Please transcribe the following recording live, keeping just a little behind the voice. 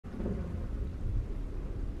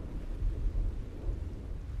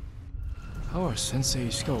How are Sensei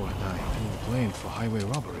Ishikawa and I being blamed for highway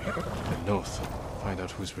robbery? Head north, find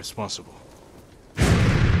out who's responsible.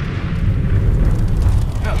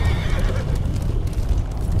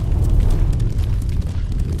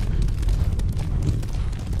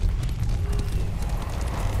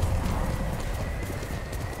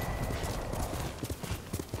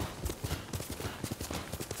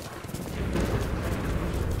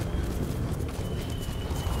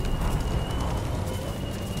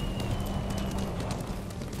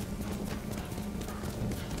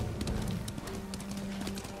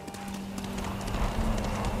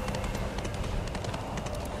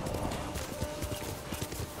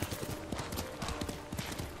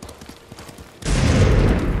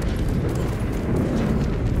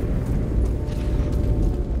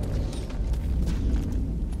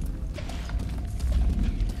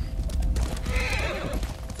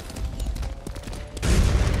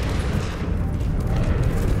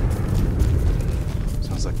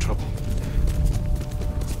 Like trouble.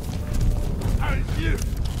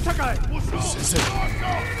 Sensei!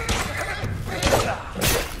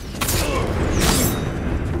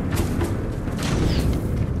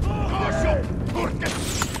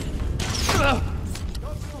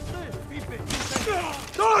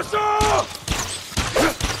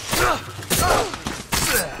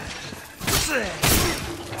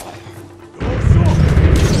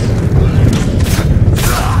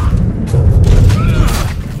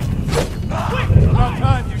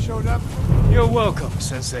 You're welcome,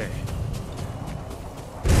 Sensei.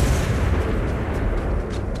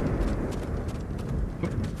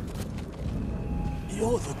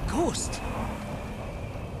 You're the ghost.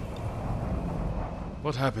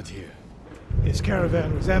 What happened here? His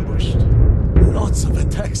caravan was ambushed. Lots of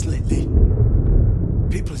attacks lately.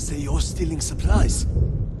 People say you're stealing supplies.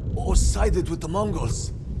 Or sided with the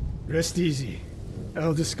Mongols. Rest easy.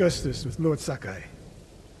 I'll discuss this with Lord Sakai.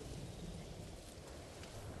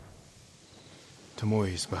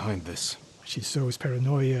 Tomoe is behind this. She sows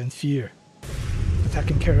paranoia and fear.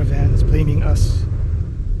 Attacking caravans, blaming us.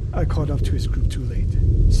 I caught up to his group too late.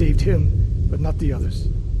 Saved him, but not the others.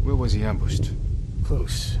 Where was he ambushed?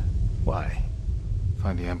 Close. Why?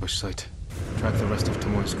 Find the ambush site. Track the rest of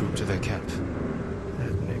Tomoe's group to their camp.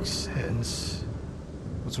 That makes sense.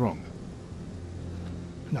 What's wrong?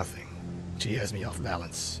 Nothing. She has me off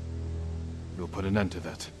balance. We'll put an end to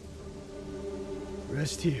that.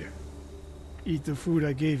 Rest here. Eat the food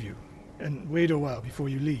I gave you, and wait a while before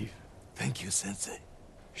you leave. Thank you, Sensei.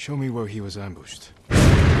 Show me where he was ambushed.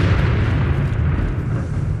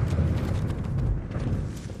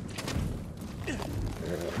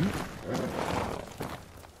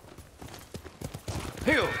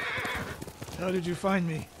 Hail! How did you find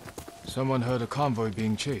me? Someone heard a convoy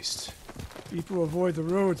being chased. People avoid the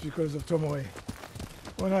roads because of Tomoe.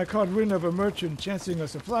 When I caught wind of a merchant chancing a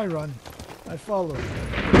supply run, I followed.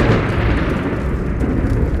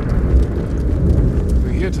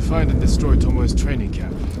 We're here to find and destroy Tomoe's training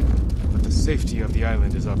camp. But the safety of the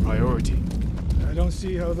island is our priority. I don't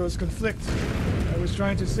see how those conflict. I was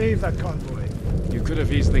trying to save that convoy. You could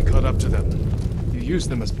have easily caught up to them. You used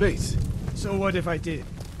them as bait. So what if I did?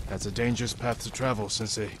 That's a dangerous path to travel,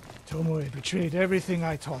 Sensei. Tomoe betrayed everything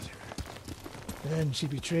I taught her. Then she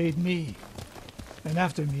betrayed me. And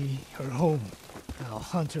after me, her home. I'll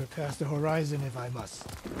hunt her past the horizon if I must.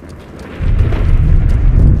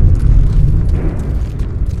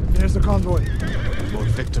 There's the convoy. More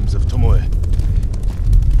victims of Tomoe.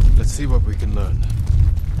 Let's see what we can learn.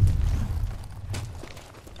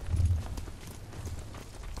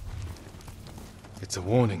 It's a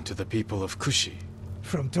warning to the people of Kushi.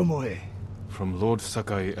 From Tomoe. From Lord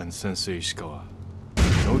Sakai and Sensei Ishikawa.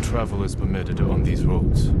 No travel is permitted on these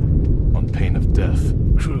roads, on pain of death.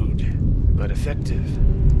 Crude, but effective.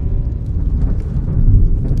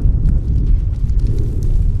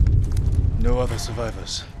 No other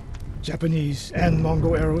survivors. Japanese and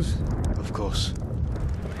Mongol arrows? Of course.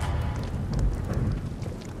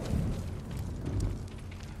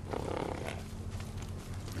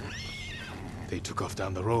 They took off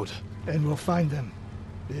down the road. And we'll find them.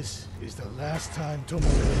 This is the last time Tomoe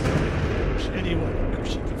will push anyone in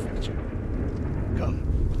Kushi Prefecture. Come.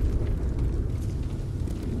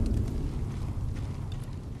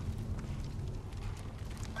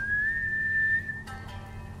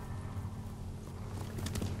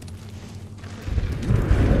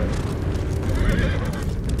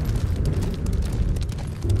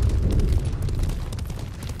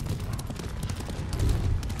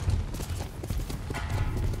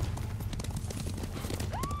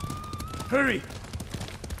 Hurry!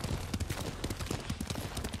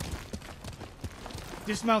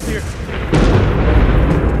 Dismount here.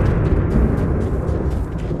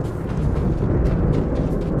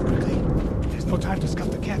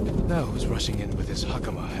 Now who's rushing in with his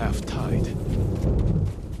hakama half-tied?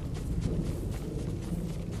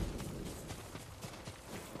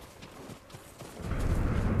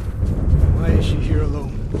 Why is she here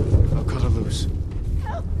alone? I'll cut her loose.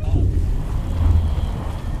 Help me!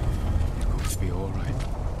 It's going to be all right.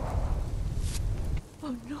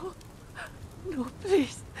 Oh no. No,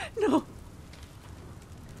 please. No.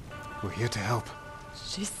 We're here to help.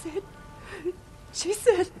 She said...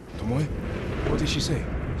 Tomoe, what did she say?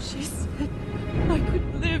 She said I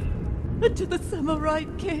could live until the samurai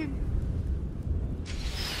came.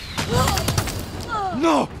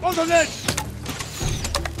 No! On the ledge!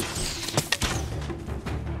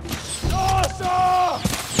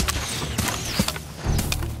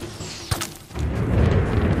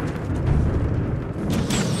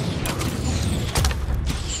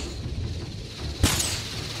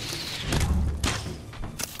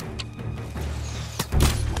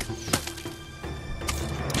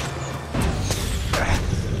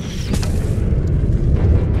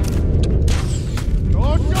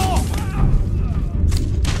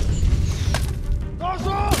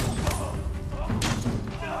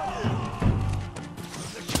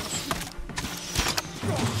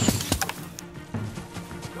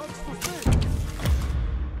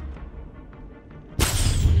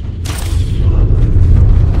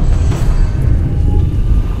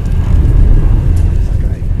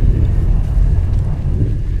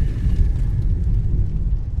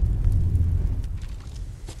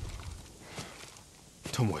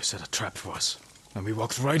 Tomoe set a trap for us, and we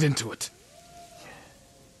walked right into it.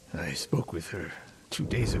 I spoke with her 2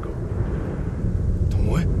 days ago.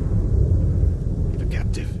 Tomoe? The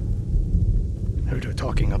captive. Heard her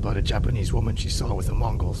talking about a Japanese woman she saw with the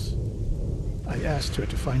Mongols. I asked her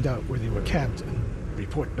to find out where they were camped and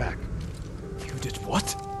report back. You did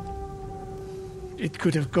what? It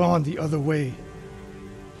could have gone the other way.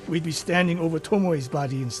 We'd be standing over Tomoe's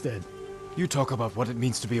body instead. You talk about what it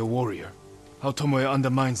means to be a warrior. How Tomoe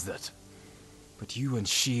undermines that. But you and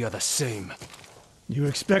she are the same. You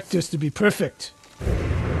expect us to be perfect.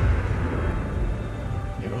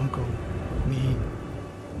 Your uncle, me,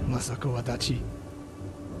 Masako Adachi.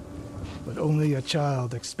 But only a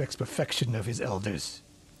child expects perfection of his elders.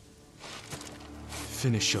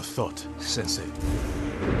 Finish your thought, Sensei.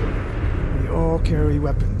 We all carry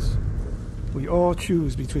weapons. We all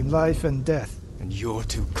choose between life and death. And you're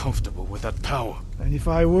too comfortable with that power. And if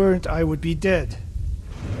I weren't, I would be dead.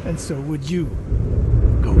 And so would you,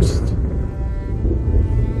 Ghost.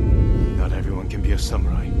 Not everyone can be a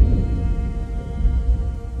samurai.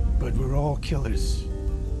 But we're all killers.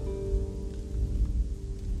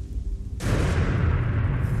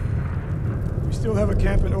 We still have a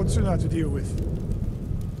camp in Otsuna to deal with.